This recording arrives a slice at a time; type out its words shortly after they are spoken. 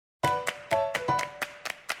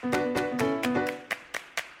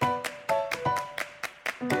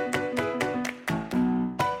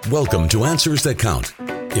Welcome to Answers That Count.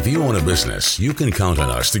 If you own a business, you can count on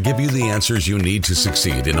us to give you the answers you need to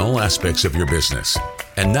succeed in all aspects of your business.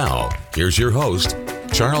 And now, here's your host,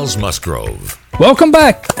 Charles Musgrove. Welcome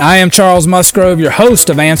back. I am Charles Musgrove, your host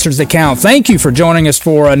of Answers That Count. Thank you for joining us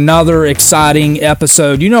for another exciting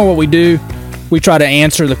episode. You know what we do? We try to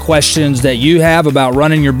answer the questions that you have about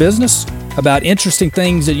running your business, about interesting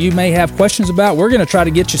things that you may have questions about. We're going to try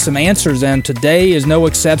to get you some answers, and today is no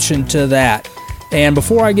exception to that. And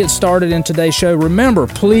before I get started in today's show, remember,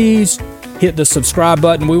 please hit the subscribe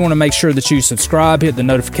button. We want to make sure that you subscribe, hit the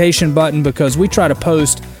notification button, because we try to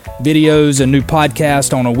post videos and new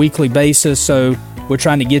podcasts on a weekly basis. So we're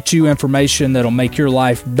trying to get you information that'll make your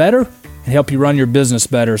life better and help you run your business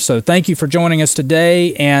better. So thank you for joining us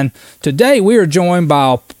today. And today we are joined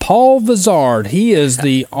by Paul Vizard. He is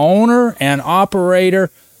the owner and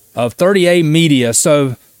operator of 30A Media.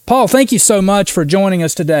 So Paul, thank you so much for joining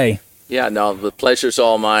us today. Yeah, no, the pleasure's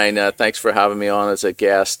all mine. Thanks for having me on as a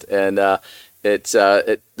guest. And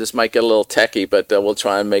this might get a little techie, but we'll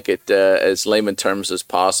try and make it as layman terms as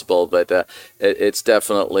possible. But it's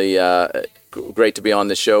definitely great to be on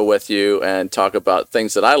the show with you and talk about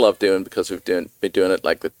things that I love doing, because we've been doing it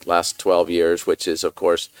like the last 12 years, which is, of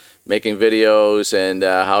course, making videos and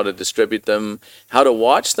how to distribute them, how to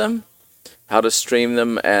watch them, how to stream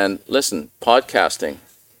them, and listen, podcasting.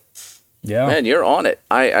 Yeah, man, you're on it.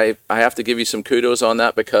 I have to give you some kudos on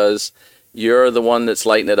that, because you're the one that's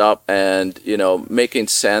lighting it up and, you know, making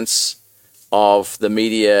sense of the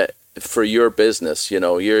media for your business. You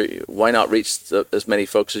know, why not reach as many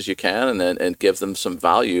folks as you can and give them some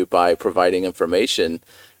value by providing information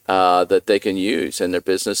that they can use in their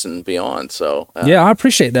business and beyond. So yeah, I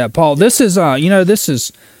appreciate that, Paul. This is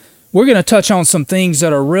we're going to touch on some things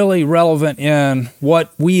that are really relevant in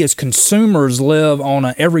what we as consumers live on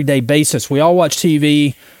an everyday basis. We all watch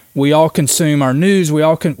TV. We all consume our news. We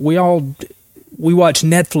watch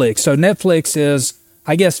Netflix. So Netflix is,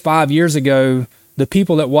 I guess 5 years ago, the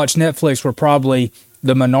people that watched Netflix were probably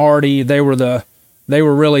the minority. They were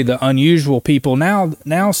really the unusual people.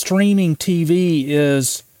 Now streaming TV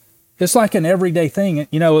it's like an everyday thing.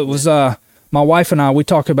 You know, it was my wife and I, we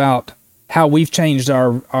talk about how we've changed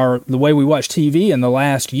the way we watch TV in the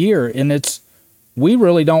last year, and we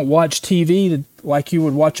really don't watch TV like you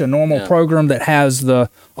would watch a normal program that has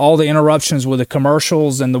all the interruptions with the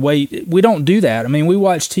commercials and the way. We don't do that. I mean, we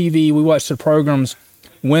watch TV, we watch the programs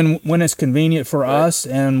when it's convenient for us,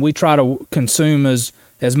 and we try to consume as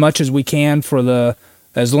much as we can for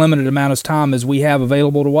as limited amount of time as we have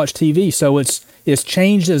available to watch TV. So it's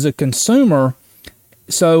changed as a consumer.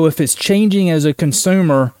 So if it's changing as a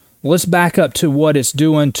consumer, let's back up to what it's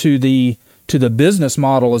doing to the business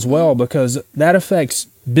model as well, because that affects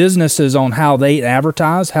businesses on how they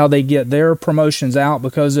advertise, how they get their promotions out.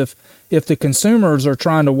 Because if the consumers are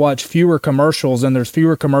trying to watch fewer commercials and there's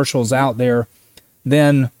fewer commercials out there,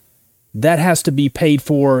 then that has to be paid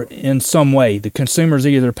for in some way. The consumer's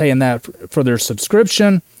either paying that for their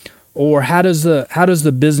subscription, or how does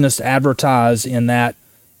the business advertise in that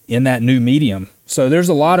new medium? So there's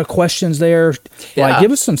a lot of questions there. Yeah. Like,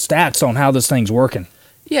 give us some stats on how this thing's working.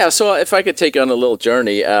 Yeah, so if I could take you on a little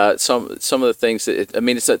journey, some of the things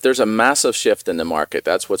there's a massive shift in the market.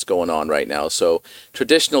 That's what's going on right now. So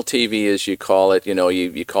traditional TV, as you call it, you know,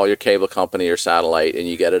 you call your cable company or satellite and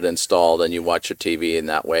you get it installed and you watch your TV in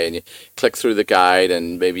that way, and you click through the guide,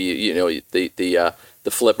 and maybe the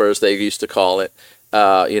flippers, they used to call it,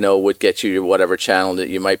 would get you whatever channel that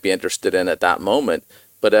you might be interested in at that moment.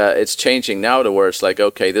 But it's changing now to where it's like,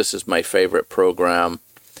 okay, this is my favorite program.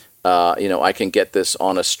 I can get this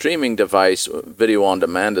on a streaming device, video on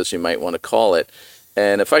demand, as you might want to call it.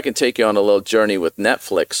 And if I can take you on a little journey with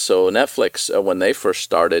Netflix. So Netflix, when they first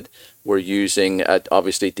started, were using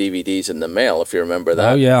obviously DVDs in the mail, if you remember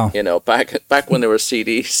that. Oh, yeah. You know, back when there were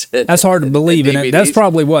CDs. That's hard to believe. And that's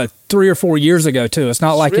probably, 3 or 4 years ago, too. It's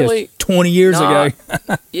not like really, it's 20 years ago.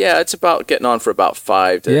 Yeah, it's about getting on for about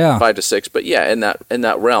 5 to 6. But yeah, in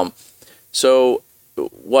that realm. So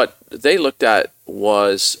what they looked at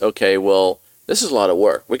was, okay, well, this is a lot of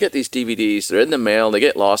work. We get these DVDs, they're in the mail, they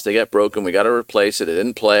get lost, they get broken, we got to replace it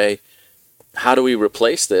didn't play. How do we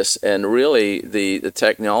replace this? And really, the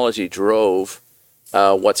technology drove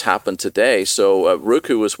what's happened today. So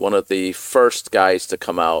Roku was one of the first guys to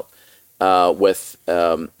come out with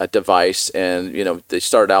a device, and they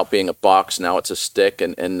started out being a box, now it's a stick,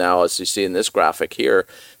 and now, as you see in this graphic here,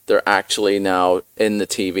 they're actually now in the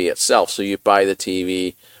TV itself. So you buy the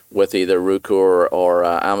TV with either Roku or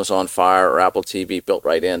Amazon Fire or Apple TV built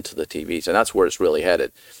right into the TVs, and that's where it's really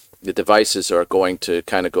headed. The devices are going to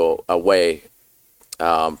kind of go away,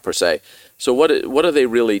 per se. So what do they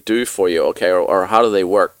really do for you, okay, or how do they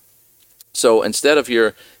work? So instead of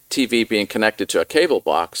your TV being connected to a cable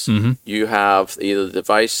box, you have either the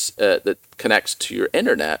device that connects to your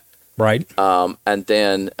internet, right, and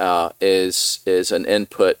then is an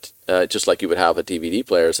input, just like you would have a DVD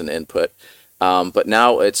player as an input. But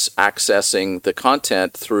now it's accessing the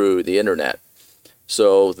content through the internet.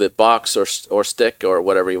 So the box or stick or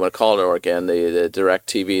whatever you want to call it, or again the Direct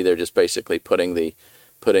TV, they're just basically putting the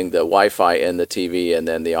Wi-Fi in the TV, and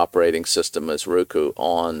then the operating system is Roku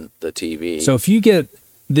on the TV. So if you get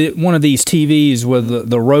one of these TVs with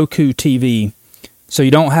the Roku TV, so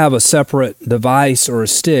you don't have a separate device or a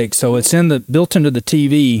stick, so it's built into the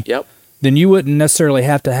TV. Yep. Then you wouldn't necessarily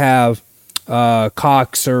have to have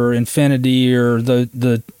Cox or Infinity or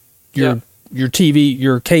your TV,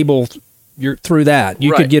 your cable. Through that,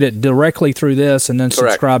 you could get it directly through this, and then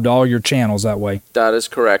subscribe to all your channels that way. That is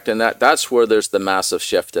correct, and that's where there's the massive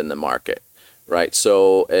shift in the market, right?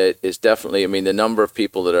 So it is definitely. I mean, the number of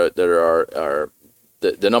people that are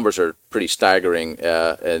the numbers are pretty staggering,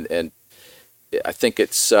 and I think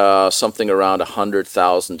it's something around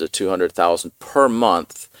 100,000 to 200,000 per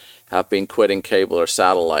month have been quitting cable or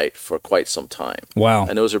satellite for quite some time. Wow,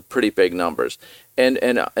 and those are pretty big numbers.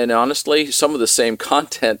 And honestly, some of the same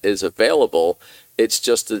content is available. It's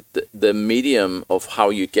just the medium of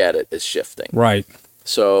how you get it is shifting. Right.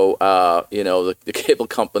 So, the cable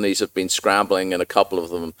companies have been scrambling, and a couple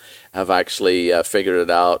of them have actually figured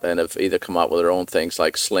it out and have either come up with their own things.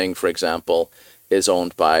 Like Sling, for example, is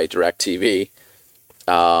owned by DirecTV,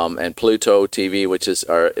 and Pluto TV, which is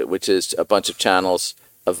a bunch of channels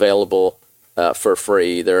available for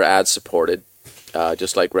free. They're ad supported.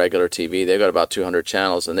 Just like regular TV, they've got about 200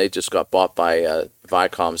 channels, and they just got bought by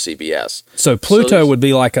Viacom CBS. So Pluto would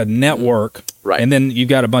be like a network, right? And then you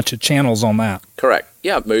got a bunch of channels on that. Correct.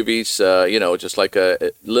 Yeah, movies. Just like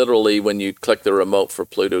literally when you click the remote for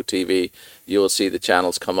Pluto TV, you will see the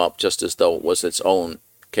channels come up just as though it was its own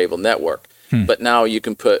cable network. But now you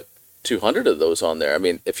can put 200 of those on there. I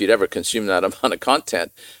mean, if you'd ever consume that amount of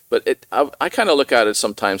content, but I kind of look at it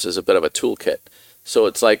sometimes as a bit of a toolkit. So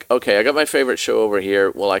it's like, okay, I got my favorite show over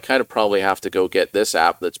here. Well, I kind of probably have to go get this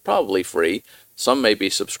app that's probably free. Some may be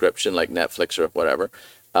subscription like Netflix or whatever.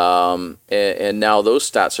 And now those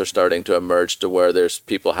stats are starting to emerge to where there's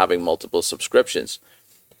people having multiple subscriptions.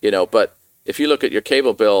 But if you look at your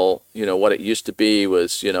cable bill, what it used to be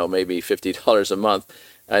was, maybe $50 a month.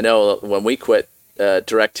 I know when we quit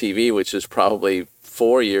DirecTV, which is probably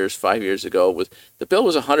 5 years ago, the bill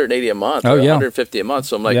was $180 a month or $150 a month.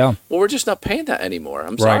 So I'm like, well, we're just not paying that anymore.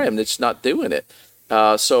 I'm sorry, I'm just not doing it.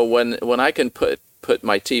 So when I can put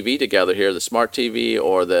my TV together here, the smart TV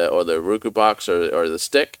or the Roku box or the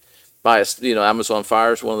stick, buy Amazon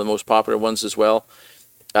Fire is one of the most popular ones as well.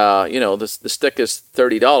 The stick is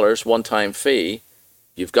 $30 one-time fee.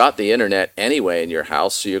 You've got the internet anyway in your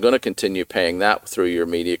house, so you're going to continue paying that through your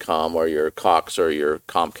MediaCom or your Cox or your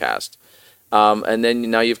Comcast. And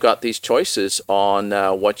then now you've got these choices on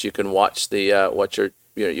what you can watch what your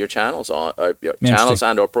channels on, your channels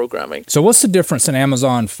and or programming. So what's the difference in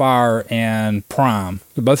Amazon Fire and Prime?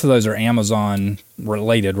 Both of those are Amazon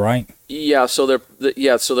related, right? Yeah. So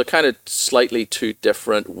they're kind of slightly two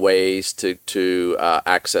different ways to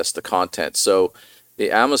access the content. So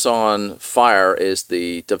the Amazon Fire is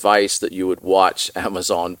the device that you would watch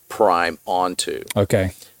Amazon Prime onto.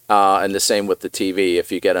 Okay. And the same with the TV.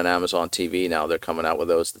 If you get an Amazon TV now, they're coming out with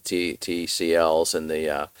those. The TCLs and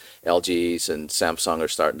the LGs and Samsung are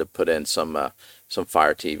starting to put in some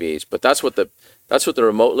Fire TVs. But that's what the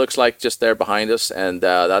remote looks like just there behind us, and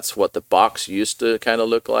that's what the box used to kind of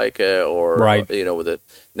look like. Right.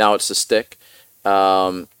 Now it's the stick,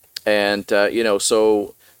 so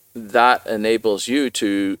that enables you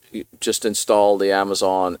to just install the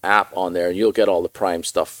Amazon app on there, and you'll get all the Prime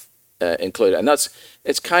stuff included. And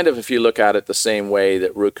it's kind of, if you look at it the same way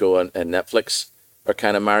that Roku and Netflix are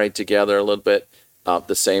kind of married together a little bit.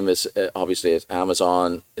 The same as obviously as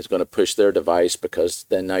Amazon is going to push their device, because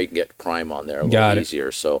then now you can get Prime on there a little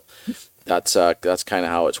easier. So that's kind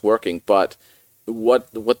of how it's working. But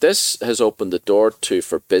what this has opened the door to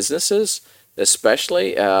for businesses,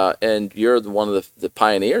 especially, and you're one of the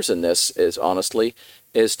pioneers in this,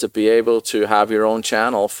 is to be able to have your own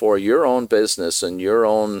channel for your own business and your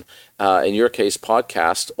own, in your case,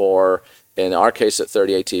 podcast, or in our case at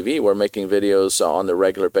 38 TV, we're making videos on the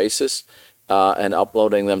regular basis and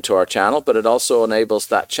uploading them to our channel. But it also enables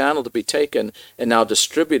that channel to be taken and now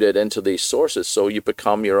distributed into these sources. So you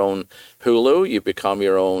become your own Hulu, you become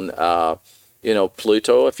your own,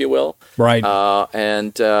 Pluto, if you will. Right.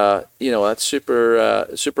 That's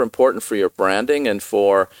super important for your branding and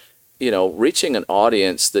for reaching an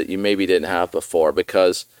audience that you maybe didn't have before,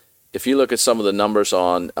 because if you look at some of the numbers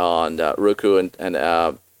on Roku and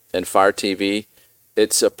Fire TV,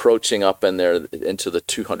 it's approaching up in there into the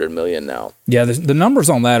 200 million now. Yeah, the numbers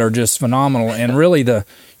on that are just phenomenal. And really,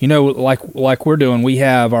 like we're doing, we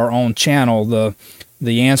have our own channel,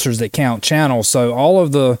 the Answers That Count channel. So all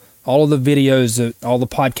of the videos, all the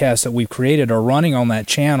podcasts that we've created are running on that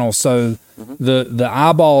channel. So the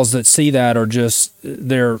eyeballs that see that are just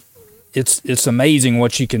it's amazing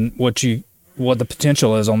what the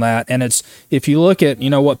potential is on that. And it's, if you look at,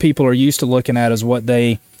 what people are used to looking at is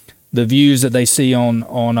the views that they see on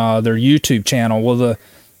their YouTube channel. Well,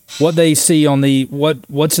 what they see on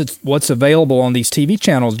what's available on these TV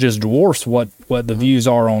channels just dwarfs what the views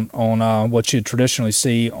are on what you traditionally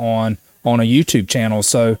see on a YouTube channel.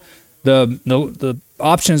 So the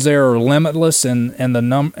options there are limitless, and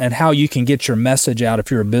and how you can get your message out if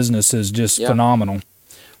you're a business is just phenomenal.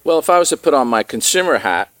 Well, if I was to put on my consumer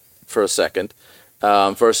hat for a second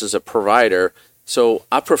versus a provider. So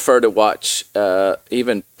I prefer to watch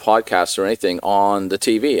even podcasts or anything on the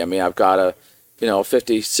TV. I mean, I've got a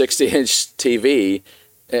 50, 60-inch TV.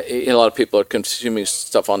 A lot of people are consuming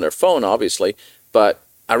stuff on their phone, obviously, but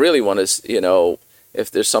I really want to, if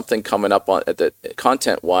there's something coming up on the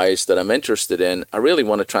content-wise that I'm interested in, I really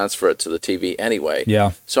want to transfer it to the TV anyway.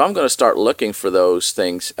 Yeah. So I'm going to start looking for those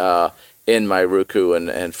things in my Roku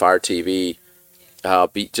and Fire TV.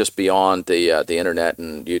 Just beyond the internet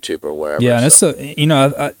and YouTube or wherever. Yeah, and it's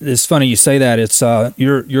it's funny you say that. It's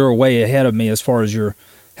you're way ahead of me as far as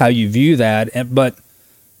how you view that. But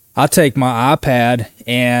I take my iPad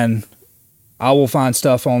and I will find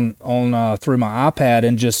stuff on through my iPad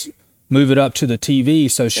and just move it up to the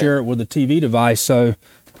TV. So share it with the TV device. So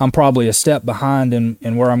I'm probably a step behind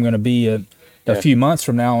in where I'm going to be a few months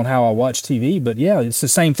from now on how I watch TV. But yeah, it's the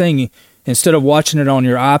same thing. Instead of watching it on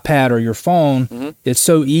your iPad or your phone, it's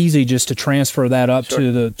so easy just to transfer that up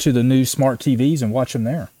to the new smart TVs and watch them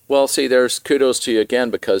there. Well, see, there's kudos to you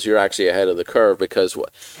again, because you're actually ahead of the curve, because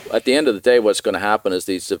at the end of the day, what's going to happen is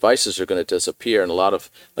these devices are going to disappear, and a lot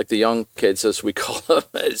of, like the young kids, as we call them,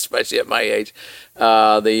 especially at my age,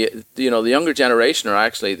 the younger generation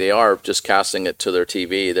they are just casting it to their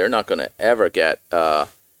TV. They're not going to ever get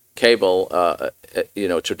cable,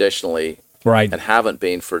 traditionally. Right. And haven't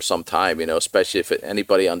been for some time, especially if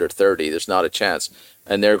anybody under 30, there's not a chance.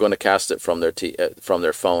 And they're going to cast it from their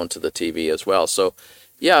phone to the TV as well. So,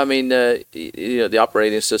 yeah, I mean, the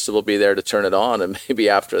operating system will be there to turn it on, and maybe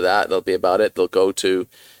after that, that'll be about it. They'll go to,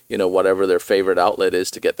 whatever their favorite outlet is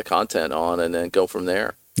to get the content on, and then go from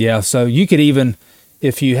there. Yeah, so you could even,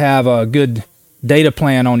 if you have a good data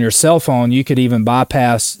plan on your cell phone, you could even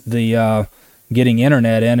bypass the getting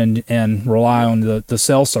internet in and rely on the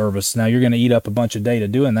cell service. Now, you're going to eat up a bunch of data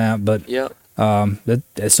doing that, but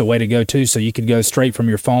that's the way to go too. So you could go straight from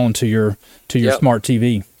your phone to your smart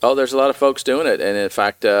TV. Oh, there's a lot of folks doing it, and in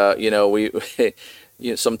fact,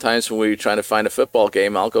 we sometimes when we're trying to find a football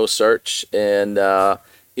game, I'll go search, and I'll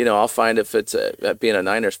find if it's being a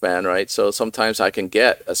Niners fan, right? So sometimes I can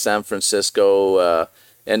get a San Francisco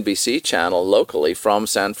NBC channel locally from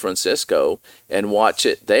San Francisco and watch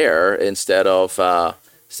it there instead of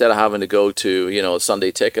having to go to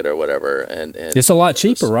Sunday Ticket or whatever. And it's a lot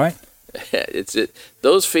cheaper, right?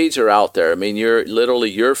 Those feeds are out there. I mean,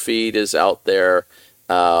 your feed is out there,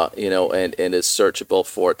 and is searchable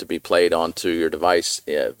for it to be played onto your device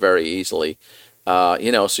very easily. So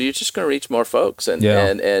you're just going to reach more folks, and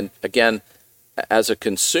again, as a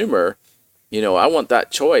consumer, I want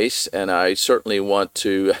that choice, and I certainly want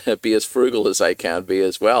to be as frugal as I can be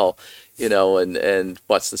as well, and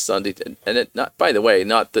what's the Sunday, and it not, by the way,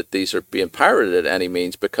 not that these are being pirated at any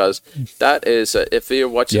means, because that is, if you're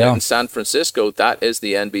watching it in San Francisco, that is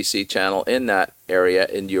the NBC channel in that area,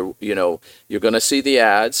 and you're going to see the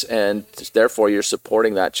ads, and therefore you're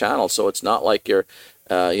supporting that channel. So it's not like you're,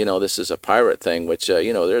 this is a pirate thing, which,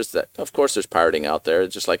 there's that, of course there's pirating out there,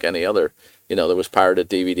 just like any other. There was pirated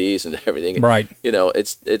DVDs and everything. Right.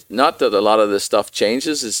 It's not that a lot of this stuff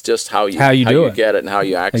changes. It's just how you get it and how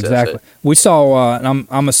you access it. We saw, and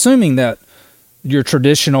I'm assuming that your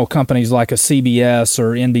traditional companies like a CBS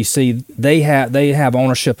or NBC, they have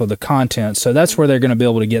ownership of the content. So that's where they're going to be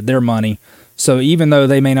able to get their money. So even though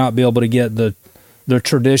they may not be able to get the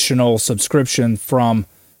traditional subscription from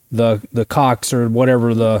the Cox or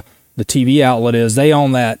whatever the TV outlet is, they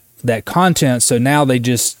own that content. So now they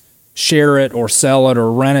just share it or sell it or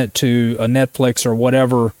rent it to a Netflix or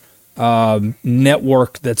whatever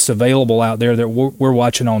network that's available out there that we're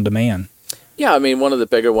watching on demand. Yeah, I mean, one of the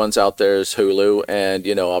bigger ones out there is Hulu, and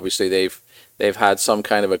obviously they've had some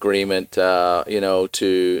kind of agreement,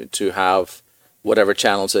 to have whatever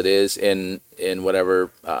channels it is in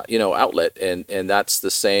whatever outlet, and that's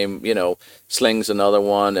the same. Sling's another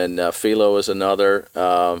one, and Philo is another.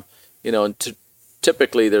 And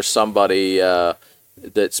typically there's somebody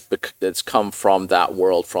that's come from that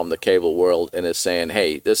world, from the cable world, and is saying,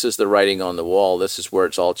 hey, this is the writing on the wall, this is where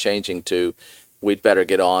it's all changing to, we'd better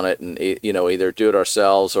get on it and either do it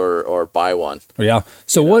ourselves or buy one. Yeah.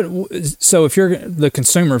 So so if you're the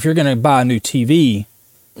consumer, if you're going to buy a new TV,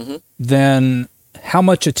 then how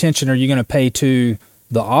much attention are you going to pay to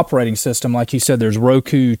the operating system? Like you said, there's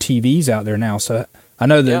Roku TVs out there now, so I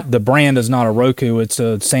know that the brand is not a Roku, it's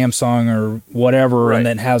a Samsung or whatever, right, and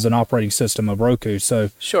that has an operating system of Roku. So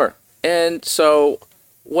sure. And so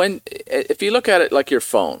if you look at it like your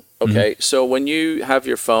phone, okay, so when you have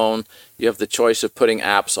your phone, you have the choice of putting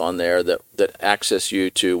apps on there that access you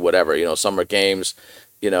to whatever. Some are games,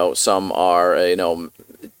 some are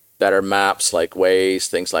better maps like Waze,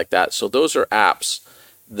 things like that. So those are apps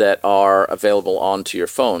that are available onto your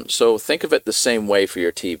phone. So think of it the same way for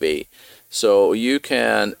your TV. So you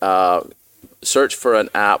can search for an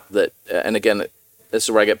app that, and again, this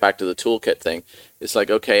is where I get back to the toolkit thing. It's like,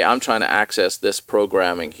 okay, I'm trying to access this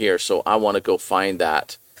programming here, so I want to go find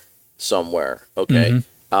that somewhere. Okay,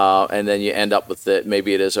 and then you end up with it.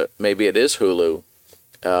 Maybe it is Hulu,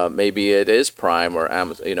 maybe it is Prime or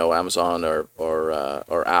Amazon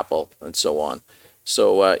or Apple and so on.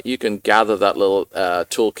 So you can gather that little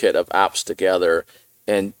toolkit of apps together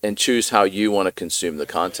and choose how you want to consume the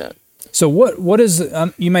content. So what is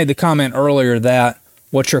you made the comment earlier that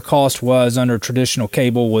what your cost was under traditional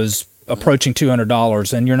cable was approaching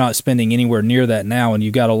 $200, and you're not spending anywhere near that now, and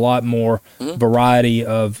you've got a lot more variety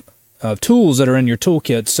of tools that are in your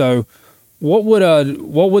toolkit. So what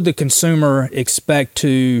would the consumer expect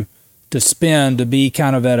to spend to be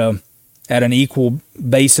kind of at an equal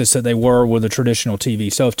basis that they were with a traditional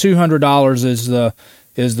TV? So if $200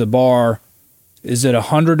 is the bar, is it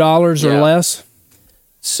 $100 or less?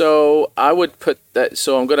 So I would put that.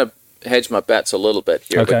 So I'm going to hedge my bets a little bit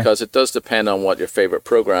here, because it does depend on what your favorite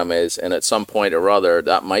program is, and at some point or other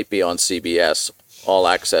that might be on CBS All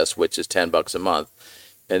Access, which is $10 a month,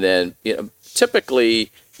 and then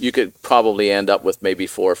typically you could probably end up with maybe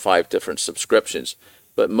 4 or 5 different subscriptions,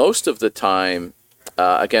 but most of the time,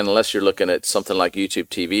 again, unless you're looking at something like YouTube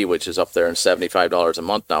TV, which is up there in $75 a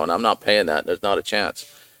month now, and I'm not paying that. There's not a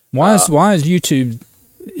chance. Why is YouTube?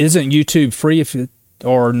 Isn't YouTube free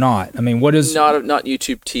or not? I mean, what is not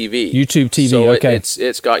YouTube TV? YouTube TV, so okay.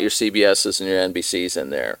 It's got your CBSs and your NBCs in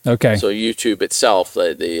there. Okay. So YouTube itself,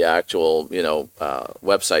 the actual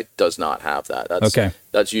website does not have that.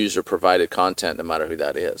 That's user provided content, no matter who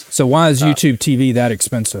that is. So why is YouTube TV that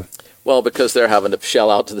expensive? Well, because they're having to shell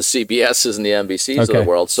out to the CBSs and the NBCs of the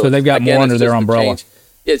world. So they've got more under their umbrella.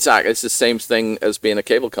 It's the same thing as being a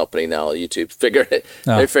cable company now. YouTube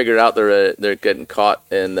they figured out they're getting caught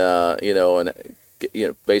in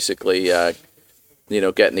basically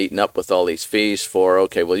getting eaten up with all these fees for,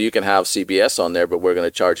 okay, well, you can have CBS on there, but we're going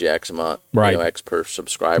to charge you X amount, X per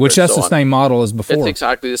subscriber. Which that's the same model as before. It's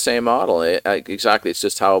exactly the same model. Exactly. It's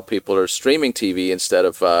just how people are streaming TV instead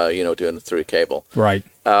of, doing it through cable. Right.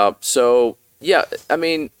 So, yeah, I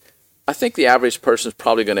mean, I think the average person is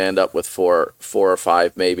probably going to end up with four or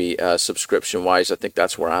five, maybe subscription-wise. I think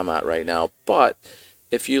that's where I'm at right now. But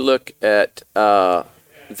if you look at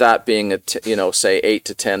that being, say $8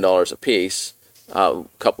 to $10 a piece, a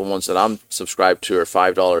couple ones that I'm subscribed to are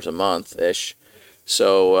 $5 a month-ish.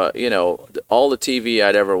 So, all the TV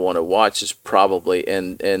I'd ever want to watch is probably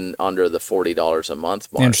in under the $40 a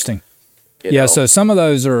month mark. Interesting. So some of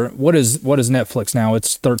those are, what is Netflix now?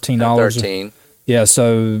 It's $13. $13. Yeah,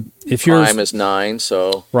 so if you're Prime is $9,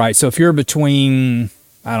 so right. So if you're between,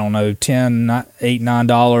 I don't know, $8,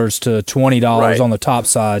 $9 to $20 on the top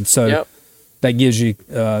side, so that gives you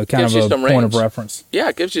kind of a point of reference. Yeah,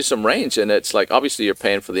 it gives you some range, and it's like obviously you're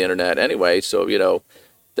paying for the internet anyway, so you'd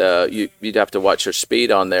have to watch your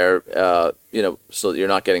speed on there, so that you're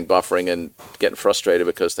not getting buffering and getting frustrated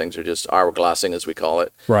because things are just hourglassing, as we call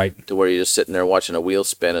it, right? To where you're just sitting there watching a wheel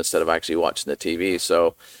spin instead of actually watching the TV.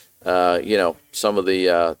 So. Some of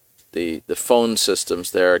the phone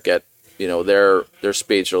systems there get, their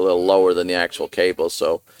speeds are a little lower than the actual cable.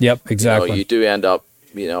 So exactly. You do end up,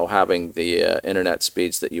 having the internet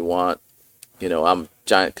speeds that you want. I'm a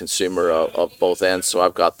giant consumer of both ends, so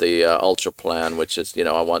I've got the ultra plan, which is,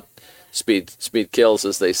 I want speed kills,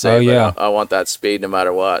 as they say. But I want that speed no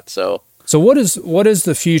matter what. So what is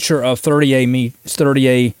the future of 30A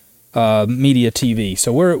media TV?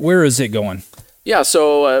 So where is it going? Yeah,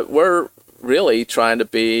 so we're really trying to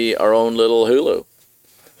be our own little Hulu.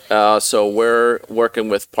 So we're working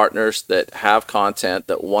with partners that have content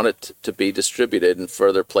that want it to be distributed in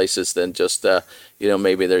further places than just,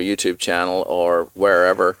 maybe their YouTube channel or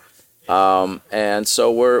wherever. And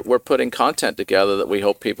so we're putting content together that we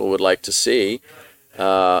hope people would like to see.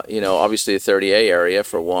 Obviously the 30A area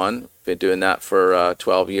for one. Been doing that for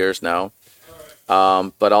 12 years now.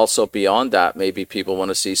 But also beyond that, maybe people want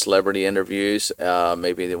to see celebrity interviews.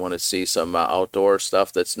 Maybe they want to see some outdoor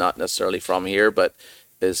stuff that's not necessarily from here, but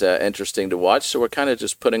is interesting to watch. So we're kind of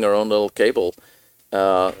just putting our own little cable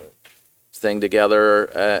thing together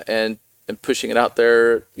and pushing it out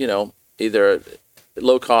there, either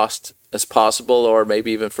low cost as possible or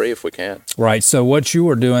maybe even free if we can. Right. So what you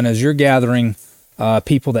are doing is you're gathering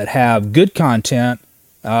people that have good content,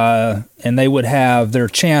 and they would have their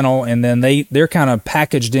channel, and then they're kind of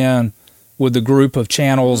packaged in with the group of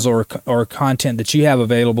channels or content that you have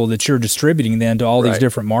available that you're distributing then to all these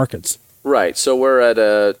different markets. Right. So we're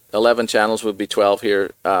at 11 channels, will be 12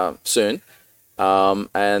 here soon.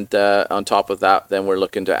 And on top of that, then we're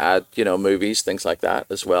looking to add, movies, things like that,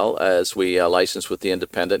 as well as we license with the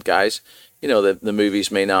independent guys. The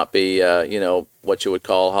movies may not be, what you would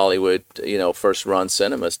call Hollywood, first run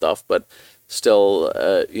cinema stuff, but still,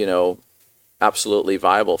 absolutely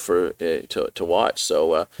viable for to watch.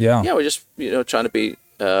 So we're just trying to be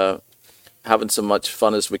having so much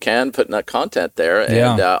fun as we can, putting that content there,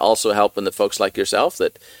 and also helping the folks like yourself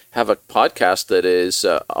that have a podcast that is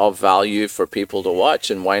of value for people to watch.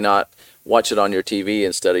 And why not watch it on your TV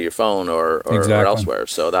instead of your phone or elsewhere?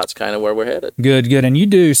 So that's kind of where we're headed. Good. And you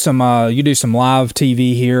do some live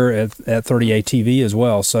TV here at 30A TV as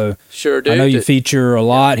well. So sure do. I know you feature a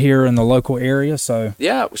lot here in the local area. So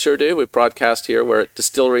yeah, we sure do. We broadcast here. We're at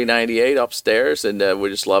Distillery 98 upstairs, and we're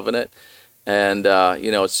just loving it. And,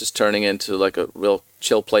 it's just turning into like a real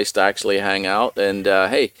chill place to actually hang out. And,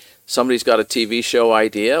 hey, somebody's got a TV show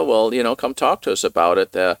idea. Well, come talk to us about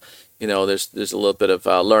it. There's a little bit of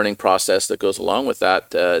a learning process that goes along with that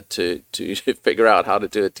to figure out how to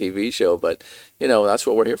do a TV show. But, that's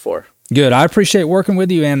what we're here for. Good. I appreciate working with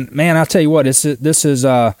you. And, man, I'll tell you what, this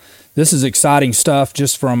is exciting stuff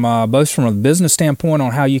just from both from a business standpoint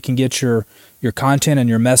on how you can get your content and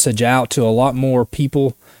your message out to a lot more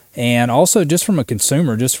people. And also just from a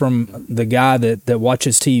consumer, just from the guy that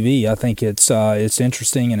watches TV, I think it's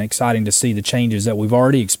interesting and exciting to see the changes that we've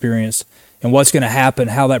already experienced and what's going to happen,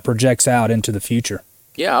 how that projects out into the future.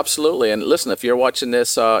 Yeah, absolutely. And listen, if you're watching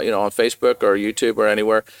this, on Facebook or YouTube or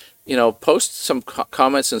anywhere, post some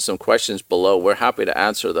comments and some questions below. We're happy to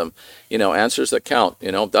answer them. Answers that count.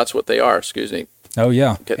 That's what they are. Excuse me. Oh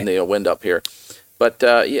yeah, getting the wind up here. But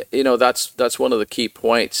that's one of the key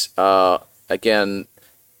points. Again.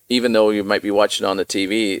 Even though you might be watching on the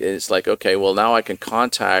TV, it's like, okay, well, now I can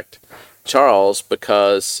contact Charles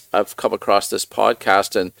because I've come across this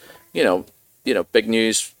podcast, and big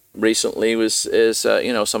news recently is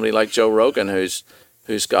somebody like Joe Rogan who's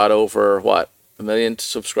got over 1 million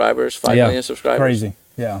subscribers, 5 million subscribers. Crazy,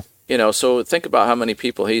 yeah. So think about how many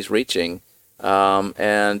people he's reaching,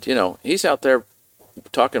 and he's out there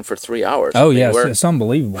talking for 3 hours. Oh, yes, it's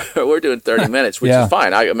unbelievable. We're doing 30 minutes, which is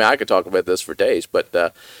fine. I could talk about this for days,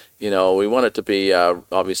 but we want it to be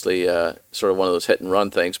obviously sort of one of those hit and run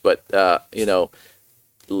things. But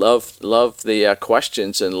love the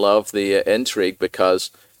questions and love the intrigue, because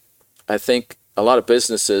I think a lot of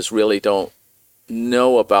businesses really don't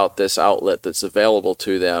know about this outlet that's available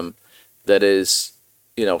to them that is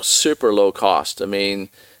super low cost. I mean,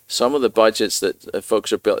 some of the budgets that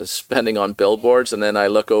folks are spending on billboards, and then I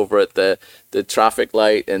look over at the traffic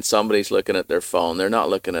light and somebody's looking at their phone. They're not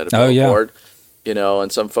looking at a billboard.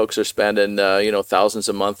 And some folks are spending, thousands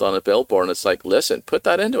a month on a billboard, and it's like, listen, put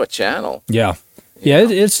that into a channel. Yeah.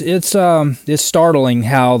 It's startling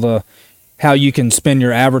how you can spend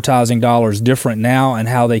your advertising dollars different now and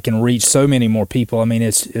how they can reach so many more people. I mean,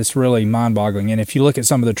 it's really mind-boggling. And if you look at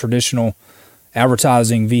some of the traditional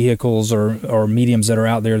advertising vehicles or mediums that are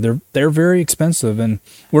out there, they're very expensive, and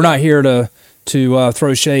we're not here to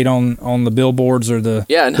throw shade on the billboards or the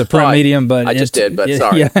print medium, but I just did. But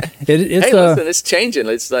sorry. Yeah, listen, it's changing.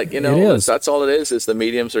 It's like that's all it is. Is the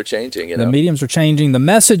mediums are changing. The mediums are changing. The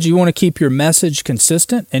message, you want to keep your message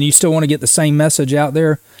consistent, and you still want to get the same message out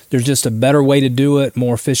there. There's just a better way to do it,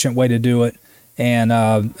 more efficient way to do it, and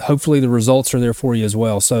hopefully the results are there for you as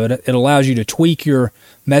well. So it allows you to tweak your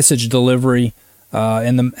message delivery,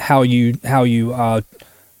 and how you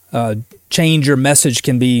change your message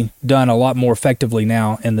can be done a lot more effectively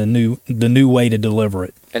now in the new way to deliver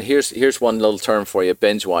it. And here's one little term for you: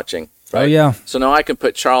 binge watching. Right? Oh yeah. So now I can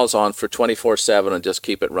put Charles on for 24/7 and just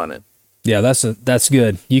keep it running. Yeah, that's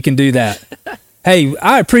good. You can do that. Hey,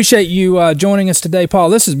 I appreciate you joining us today, Paul.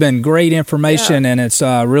 This has been great information, and it's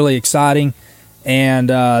really exciting.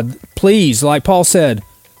 And please, like Paul said,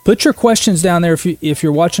 put your questions down there. If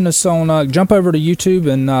you're watching us on, jump over to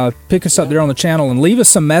YouTube and pick us up there on the channel and leave us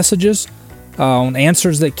some messages on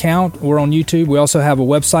Answers That Count. We're on YouTube. We also have a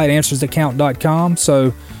website, AnswersThatCount.com.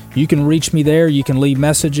 So you can reach me there. You can leave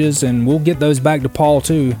messages, and we'll get those back to Paul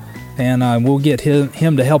too. And we'll get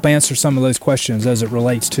him to help answer some of those questions as it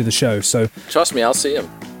relates to the show. So trust me, I'll see him.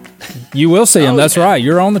 You will see him. That's right.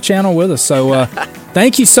 You're on the channel with us. So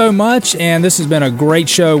thank you so much. And this has been a great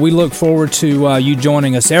show. We look forward to you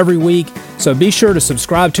joining us every week. So be sure to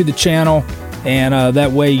subscribe to the channel. And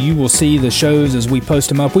that way you will see the shows as we post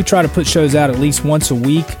them up. We try to put shows out at least once a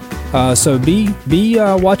week. So be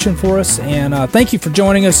watching for us. And thank you for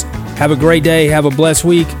joining us. Have a great day. Have a blessed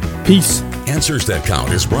week. Peace. Answers That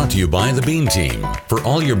Count is brought to you by the Bean Team. For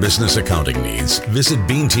all your business accounting needs, visit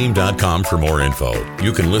beanteam.com for more info.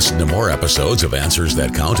 You can listen to more episodes of Answers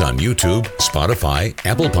That Count on YouTube, Spotify,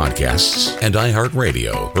 Apple Podcasts, and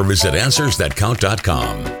iHeartRadio, or visit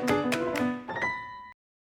AnswersThatCount.com.